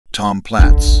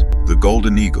Platz, the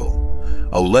Golden Eagle,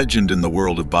 a legend in the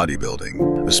world of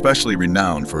bodybuilding, especially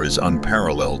renowned for his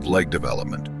unparalleled leg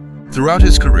development. Throughout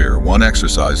his career, one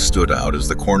exercise stood out as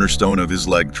the cornerstone of his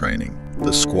leg training,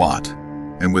 the squat.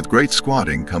 And with great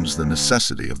squatting comes the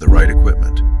necessity of the right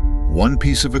equipment. One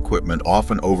piece of equipment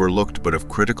often overlooked but of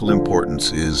critical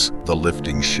importance is the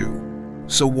lifting shoe.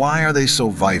 So why are they so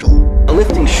vital? A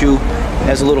lifting shoe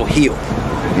has a little heel.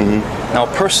 Now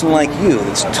a person like you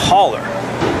that's taller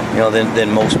than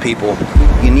most people,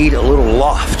 you need a little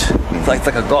loft. It's like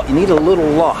you need a little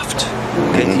loft.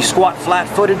 Okay? If you squat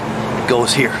flat-footed, it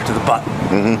goes here to the butt.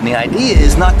 And the idea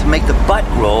is not to make the butt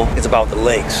grow, it's about the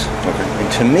legs.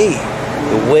 And to me,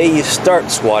 the way you start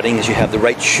squatting is you have the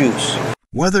right shoes.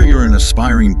 Whether you're an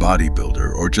aspiring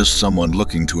bodybuilder or just someone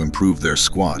looking to improve their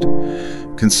squat,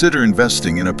 consider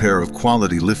investing in a pair of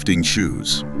quality lifting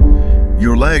shoes.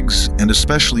 Your legs, and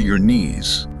especially your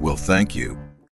knees, will thank you.